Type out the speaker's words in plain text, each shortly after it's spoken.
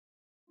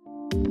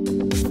JJ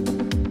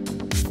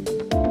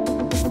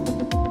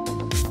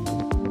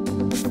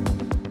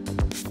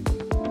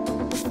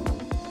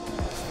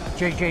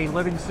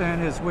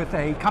Livingston is with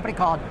a company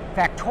called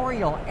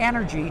Factorial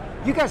Energy.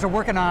 You guys are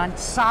working on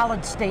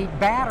solid state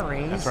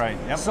batteries. That's right,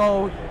 yep.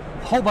 So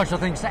a whole bunch of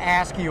things to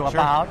ask you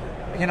about,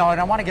 and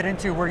I want to get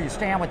into where you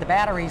stand with the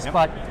batteries,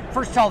 but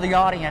first tell the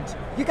audience,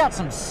 you got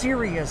some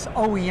serious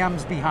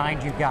OEMs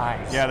behind you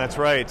guys. Yeah, that's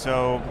right.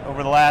 So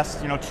over the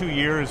last 2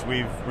 years,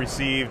 we've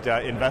received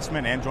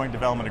investment and joint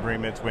development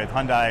agreements with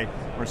Hyundai,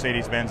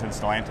 Mercedes-Benz, and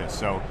Stellantis.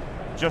 So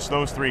just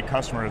those three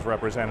customers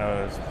represent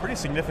a pretty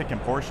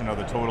significant portion of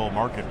the total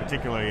market,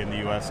 particularly in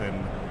the US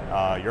and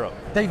Europe.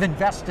 They've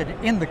invested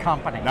in the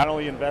company. Not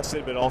only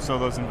invested, but also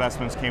those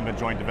investments came with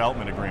joint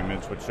development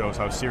agreements, which shows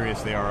how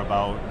serious they are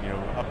about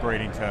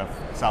upgrading to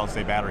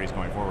solid-state batteries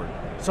going forward.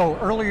 So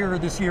earlier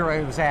this year,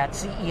 I was at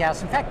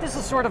CES. In fact, this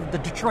is sort of the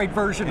Detroit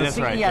version of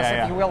CES, right.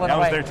 if you will, in a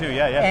way. I was there too,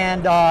 yeah.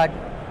 And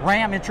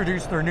Ram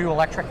introduced their new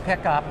electric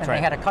pickup, and they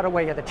had a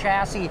cutaway of the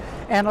chassis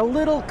and a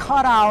little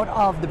cutout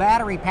of the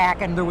battery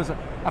pack, and there was a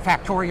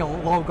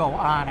Factorial logo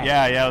on it.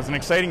 Yeah, it was an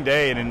exciting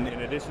day, and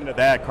in addition to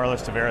that,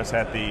 Carlos Tavares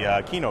at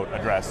the keynote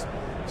address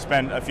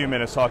spent a few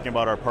minutes talking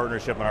about our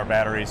partnership and our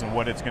batteries and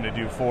what it's going to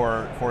do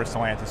for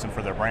Stellantis and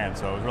for their brand.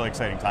 So it was a really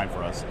exciting time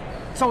for us.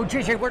 So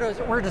JJ,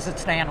 where does it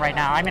stand right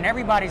now? I mean,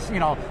 everybody's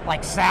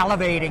like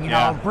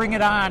salivating, bring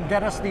it on,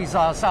 get us these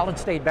solid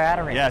state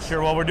batteries. Yeah,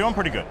 sure. Well, we're doing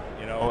pretty good.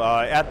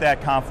 At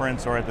that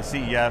conference or at the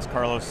CES,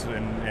 Carlos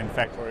and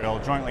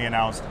Factorial jointly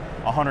announced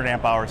a 100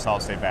 amp hour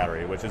solid state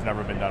battery, which has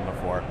never been done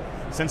before.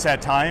 Since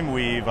that time,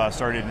 we've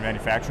started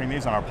manufacturing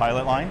these on our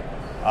pilot line.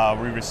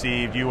 We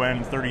received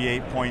UN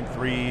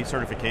 38.3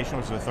 certification,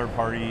 which is a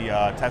third-party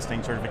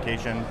testing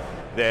certification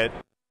that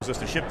allows us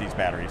to ship these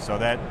batteries. So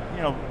that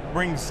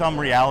brings some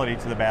reality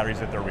to the batteries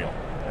that they're real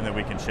and that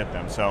we can ship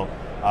them. So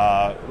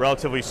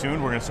relatively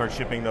soon, we're going to start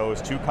shipping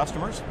those to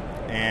customers.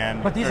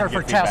 But these are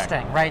for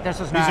testing, right?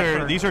 This is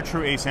not These are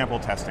true A-sample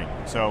testing.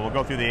 So we'll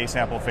go through the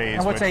A-sample phase.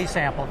 And what's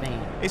A-sample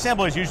mean?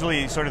 A-sample is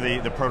usually sort of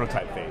the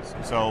prototype phase.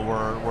 So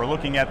we're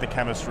looking at the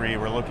chemistry,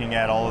 we're looking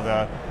at all of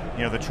the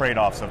the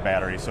trade-offs of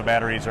batteries. So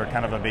batteries are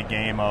kind of a big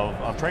game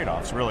of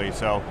trade-offs, really.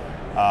 So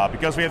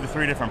because we have the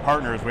three different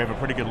partners, we have a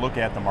pretty good look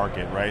at the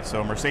market, right?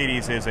 So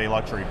Mercedes is a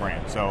luxury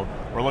brand. So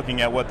we're looking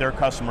at what their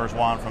customers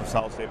want from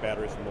solid-state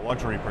batteries from the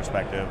luxury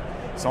perspective.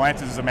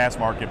 Stellantis is a mass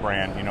market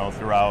brand,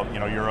 throughout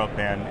Europe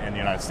and the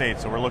United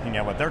States. So we're looking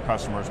at what their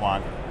customers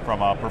want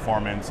from a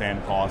performance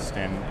and cost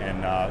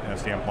and a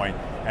standpoint.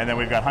 And then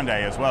we've got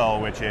Hyundai as well,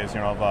 which is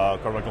kind of a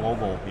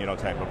global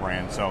type of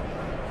brand. So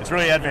it's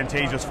really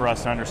advantageous for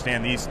us to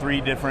understand these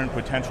three different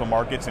potential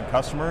markets and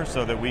customers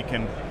so that we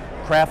can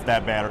craft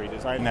that battery,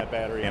 design that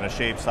battery in a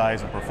shape,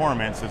 size, and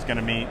performance that's going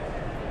to meet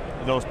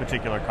those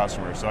particular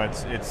customers. So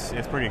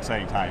it's pretty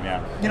exciting time,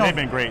 yeah. They've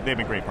been great. They've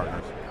been great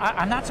partners.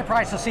 I'm not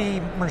surprised to see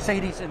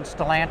Mercedes and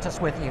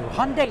Stellantis with you.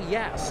 Hyundai,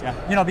 yes.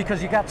 Yeah.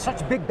 Because you got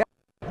such big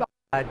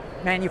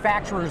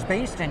manufacturers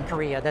based in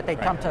Korea that they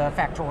come to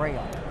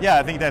Factorial. Yeah,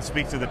 I think that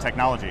speaks to the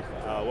technology.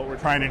 What we're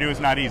trying to do is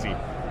not easy.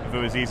 If it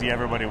was easy,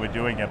 everybody would be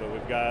doing it.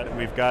 But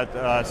we've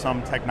got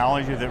some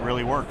technology that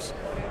really works.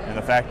 And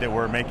the fact that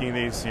we're making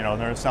these,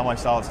 they're a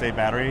semi-solid state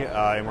battery,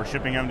 and we're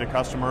shipping them to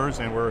customers,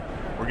 and we're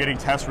getting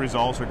test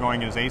results. They're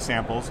going as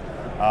A-samples,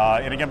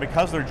 and again,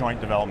 because they're joint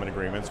development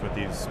agreements with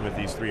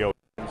these three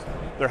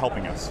OEMs, they're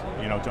helping us,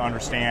 to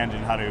understand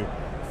and how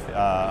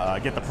to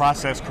get the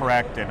process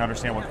correct and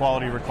understand what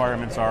quality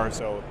requirements are.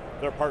 So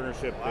their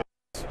partnership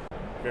is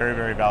very,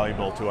 very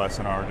valuable to us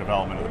in our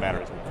development of the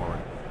batteries moving forward.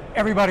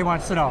 Everybody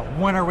wants to know,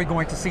 when are we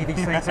going to see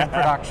these things in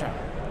production?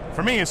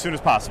 For me, as soon as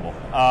possible.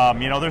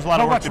 There's a lot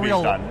of work to be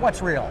done.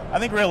 What's real? I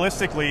think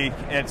realistically,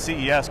 at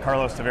CES,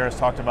 Carlos Tavares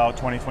talked about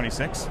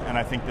 2026, and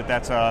I think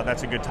that's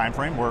a good time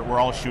frame. We're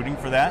all shooting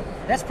for that.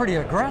 That's pretty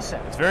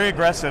aggressive. It's very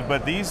aggressive,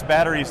 but these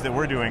batteries that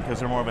we're doing, because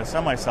they're more of a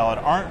semi-solid,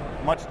 aren't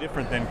much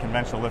different than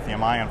conventional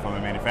lithium-ion from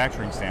a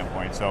manufacturing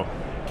standpoint. So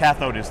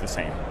cathode is the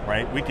same,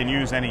 right? We can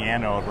use any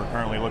anode. We're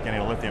currently looking at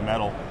a lithium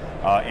metal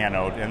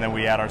anode, and then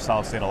we add our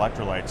solid-state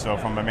electrolyte. So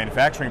from a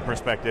manufacturing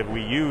perspective,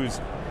 we use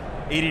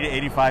 80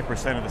 to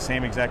 85% of the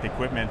same exact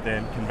equipment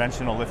that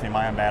conventional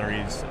lithium-ion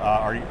batteries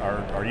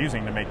are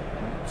using to make.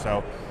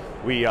 So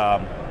we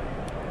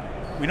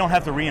don't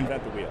have to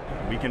reinvent the wheel.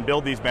 We can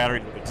build these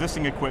batteries with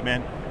existing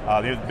equipment.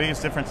 The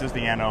biggest difference is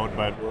the anode,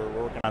 but we're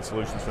working on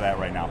solutions for that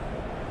right now.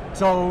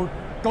 So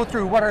go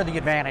through, what are the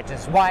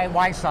advantages?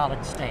 Why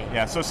solid state?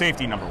 Yeah, so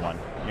safety, number one.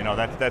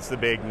 That's the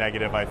big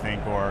negative, I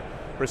think, or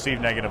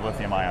perceived negative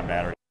lithium-ion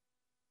battery.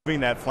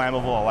 Having that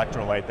flammable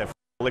electrolyte, that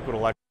liquid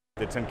electrolyte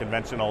that's in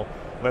conventional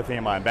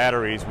lithium-ion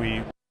batteries,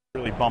 we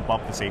really bump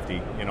up the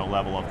safety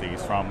level of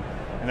these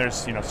and there's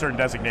certain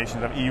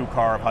designations of EU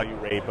CAR of how you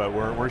rate, but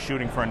we're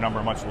shooting for a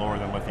number much lower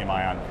than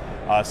lithium-ion.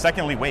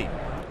 Secondly, weight.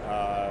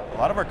 A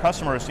lot of our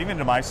customers, even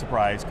to my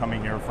surprise,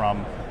 coming here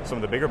from some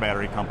of the bigger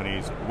battery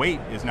companies,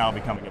 weight is now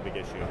becoming a big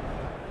issue.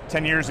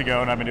 10 years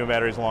ago, and I've been doing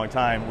batteries a long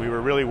time, we were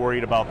really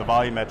worried about the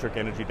volumetric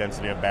energy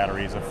density of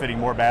batteries, of fitting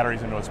more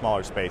batteries into a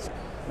smaller space.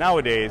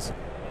 Nowadays,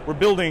 we're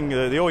building, the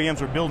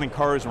OEMs are building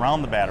cars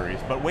around the batteries,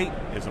 but weight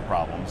is a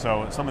problem.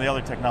 So some of the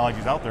other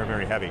technologies out there are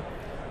very heavy.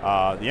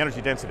 The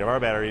energy density of our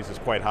batteries is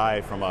quite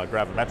high from a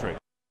gravimetric.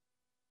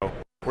 So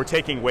we're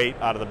taking weight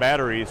out of the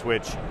batteries,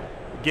 which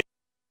gives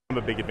them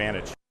a big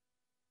advantage.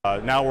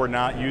 Now we're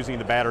not using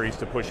the batteries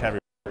to push heavy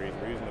batteries,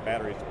 we're using the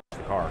batteries to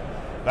push the car.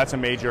 That's a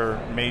major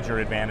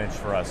advantage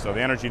for us. So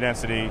the energy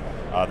density,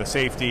 the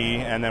safety,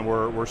 and then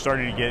we're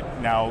starting to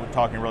get now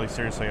talking really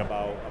seriously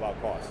about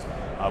cost.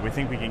 We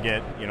think we can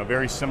get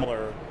very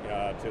similar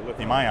to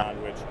lithium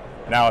ion, which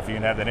now if you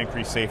can have that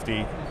increased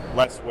safety,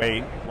 less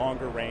weight,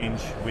 longer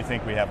range, we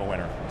think we have a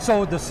winner.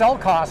 So the cell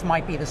cost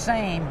might be the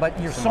same, but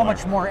you're Similar. so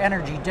much more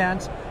energy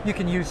dense, you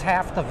can use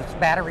half the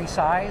battery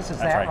size, is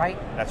that right?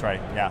 That's right,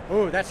 yeah.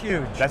 Ooh, that's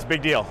huge. That's a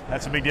big deal.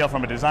 That's a big deal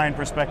from a design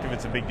perspective.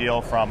 It's a big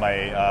deal from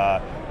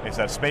it's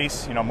a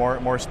space,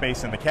 more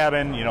space in the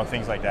cabin,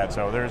 things like that.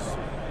 So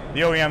the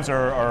OEMs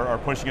are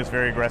pushing us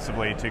very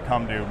aggressively to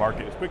come to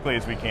market as quickly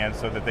as we can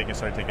so that they can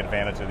start taking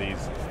advantage of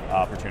these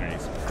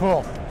opportunities.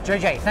 Cool.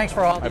 JJ, thanks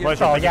for all the My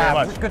pleasure. info. Thank you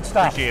very much. Good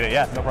stuff. Appreciate it.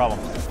 Yeah, no problem.